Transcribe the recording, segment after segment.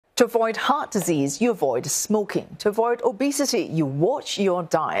To avoid heart disease, you avoid smoking. To avoid obesity, you watch your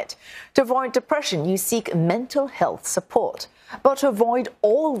diet. To avoid depression, you seek mental health support. But to avoid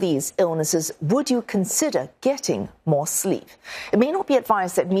all these illnesses, would you consider getting more sleep? It may not be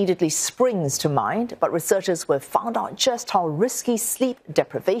advice that immediately springs to mind, but researchers who have found out just how risky sleep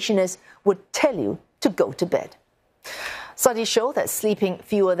deprivation is would tell you to go to bed. Studies show that sleeping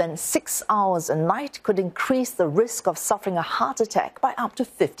fewer than 6 hours a night could increase the risk of suffering a heart attack by up to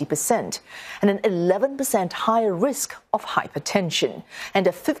 50%, and an 11% higher risk of hypertension, and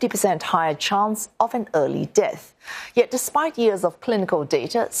a 50% higher chance of an early death. Yet despite years of clinical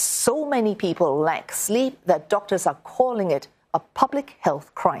data, so many people lack sleep that doctors are calling it a public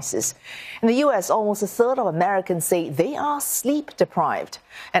health crisis. In the US, almost a third of Americans say they are sleep deprived,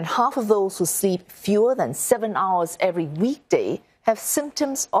 and half of those who sleep fewer than 7 hours every weekday have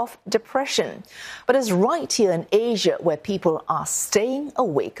symptoms of depression. But it's right here in Asia where people are staying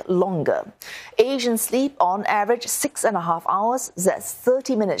awake longer. Asians sleep on average 6.5 hours. That's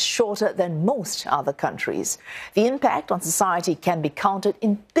 30 minutes shorter than most other countries. The impact on society can be counted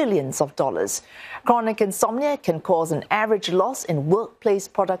in billions of dollars. Chronic insomnia can cause an average loss in workplace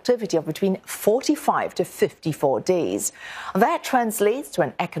productivity of between 45 to 54 days. That translates to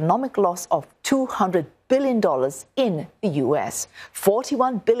an economic loss of $200 billion in the US,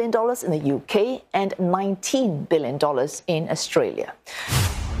 $41 billion in the UK, and $19 billion in Australia.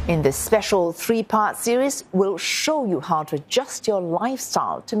 In this special 3-part series, we'll show you how to adjust your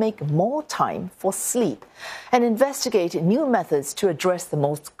lifestyle to make more time for sleep and investigate new methods to address the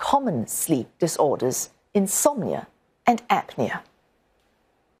most common sleep disorders, insomnia and apnea.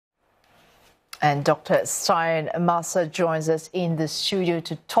 And Dr. Stijn Massar joins us in the studio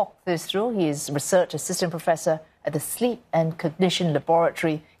to talk this through. He is Research Assistant Professor at the Sleep and Cognition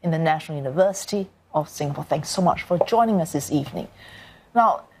Laboratory in the National University of Singapore. Thanks so much for joining us this evening.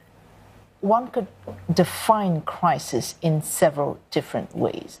 Now, one could define crisis in several different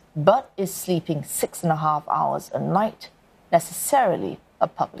ways, but is sleeping 6.5 hours a night necessarily a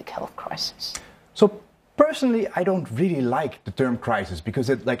public health crisis? So personally, I don't really like the term crisis because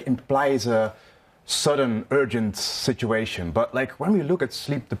it implies a sudden, urgent situation. But when we look at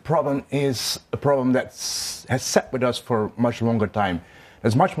sleep, the problem is a problem that has sat with us for much longer time.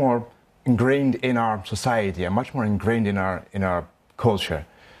 It's much more ingrained in our society and much more ingrained in our culture.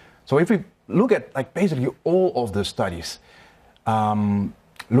 So if we look at basically all of the studies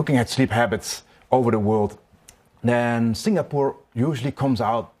looking at sleep habits over the world, then Singapore usually comes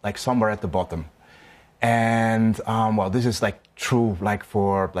out somewhere at the bottom. And well, this is true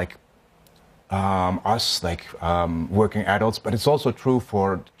for us working adults, but it's also true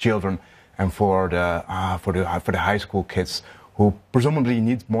for children and for the high school kids who presumably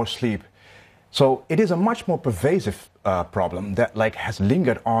need more sleep. So it is a much more pervasive problem that has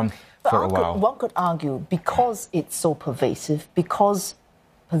lingered on for a while. One could argue because it's so pervasive, because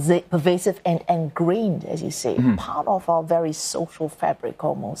pervasive and ingrained, as you say, part of our very social fabric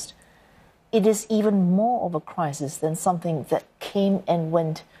almost, it is even more of a crisis than something that came and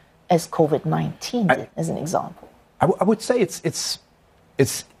went as COVID-19 did, as an example. I would say it's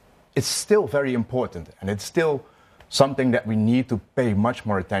still very important, and it's still something that we need to pay much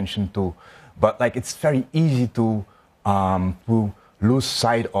more attention to. But it's very easy to lose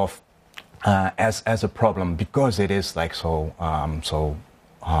sight of as a problem because it is it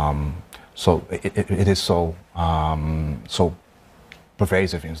is so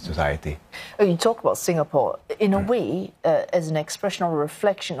pervasive in society. You talk about Singapore in a way as an expression or a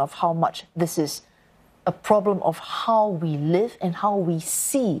reflection of how much this is a problem of how we live and how we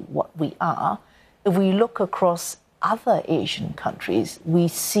see what we are. If we look across other Asian countries, we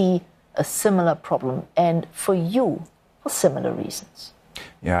see a similar problem, and for you, for similar reasons.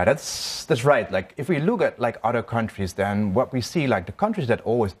 Yeah, that's right. If we look at other countries, then what we see, the countries that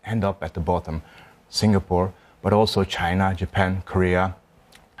always end up at the bottom, Singapore, but also China, Japan, Korea,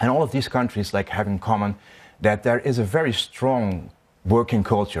 and all of these countries have in common that there is a very strong working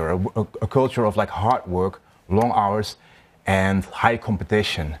culture, a culture of hard work, long hours, and high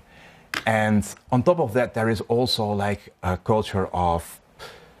competition. And on top of that, there is also a culture of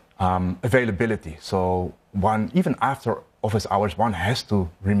availability. So even after office hours, one has to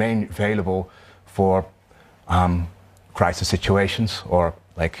remain available for crisis situations or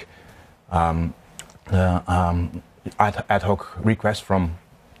ad hoc requests from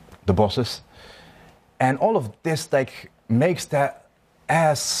the bosses. And all of this makes that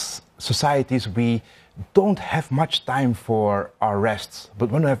as societies we don't have much time for our rests, but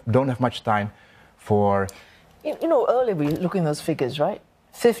we don't have much time for... Earlier we were looking at those figures, right?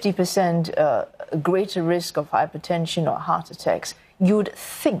 50% greater risk of hypertension or heart attacks. you'd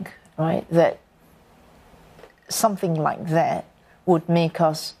think, right, that something like that would make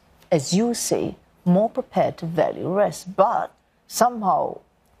us, as you say, more prepared to value rest. But somehow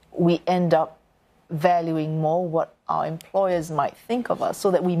we end up valuing more what our employers might think of us,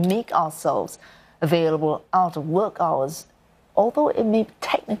 so that we make ourselves available out of work hours, although it may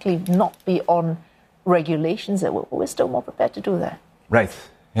technically not be on regulations, that we're still more prepared to do that. Right,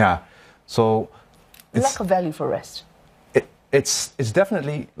 yeah. So lack of value for rest. It's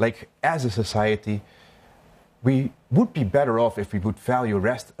definitely, like, as a society, we would be better off if we would value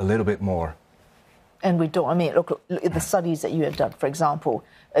rest a little bit more. And we don't. I mean, look at the studies that you have done, for example,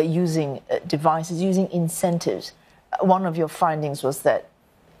 using devices, using incentives. One of your findings was that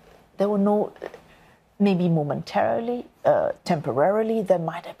there were no, maybe momentarily, temporarily, there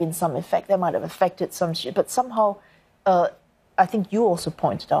might have been some effect, there might have affected some shit, but somehow, I think you also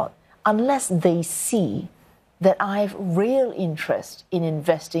pointed out, unless they see that I have real interest in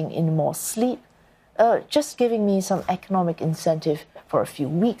investing in more sleep, just giving me some economic incentive for a few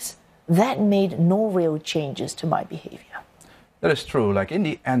weeks, that made no real changes to my behavior. That is true. Like, in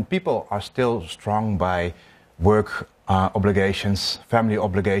the end, people are still strung by work obligations, family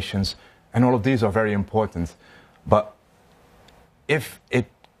obligations, and all of these are very important. But if it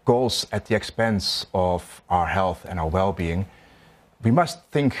goes at the expense of our health and our well-being, we must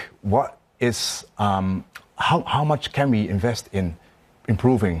think, what is, how much can we invest in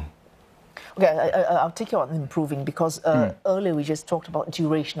improving? Okay, I'll take you on improving, because earlier we just talked about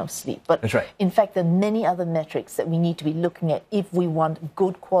duration of sleep. But that's right. In fact, there are many other metrics that we need to be looking at if we want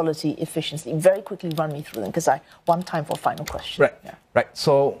good quality efficiency. Very quickly run me through them, because I want time for a final question. Right, yeah. Right.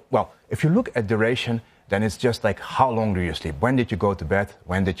 So, well, if you look at duration, then it's just like, how long do you sleep? When did you go to bed?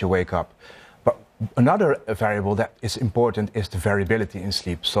 When did you wake up? But another variable that is important is the variability in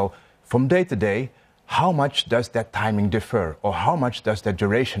sleep. So from day to day, how much does that timing differ? Or how much does that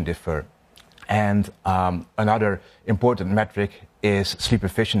duration differ? And another important metric is sleep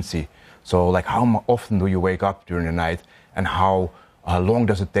efficiency. So, like, how often do you wake up during the night, and how long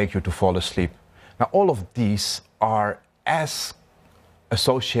does it take you to fall asleep? Now, all of these are as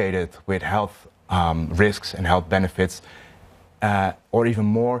associated with health risks and health benefits, or even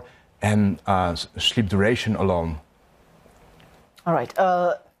more, and sleep duration alone. All right.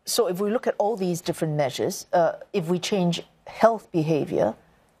 So if we look at all these different measures, if we change health behavior,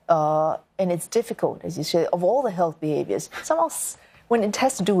 and it's difficult, as you say, of all the health behaviors, somehow when it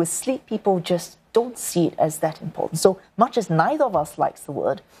has to do with sleep, people just don't see it as that important. So much as neither of us likes the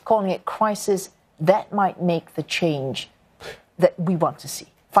word, calling it crisis, that might make the change that we want to see.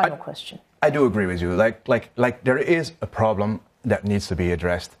 Final question. I do agree with you. Like there is a problem that needs to be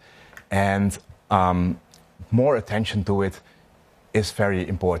addressed, and more attention to it is very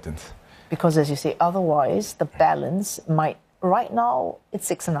important. Because, as you say, otherwise the balance might. Right now, it's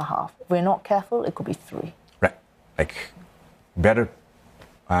 6.5. If we're not careful, it could be 3. Right. Like,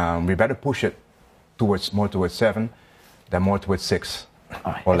 we better push it more towards 7 than more towards 6,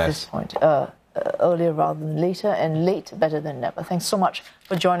 all right, or less. At this point, earlier rather than later, and late better than never. Thanks so much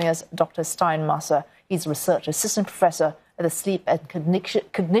for joining us, Dr. Stijn Massar. He's research assistant professor at the Sleep and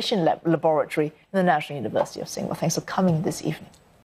Cognition Laboratory in the National University of Singapore. Thanks for coming this evening.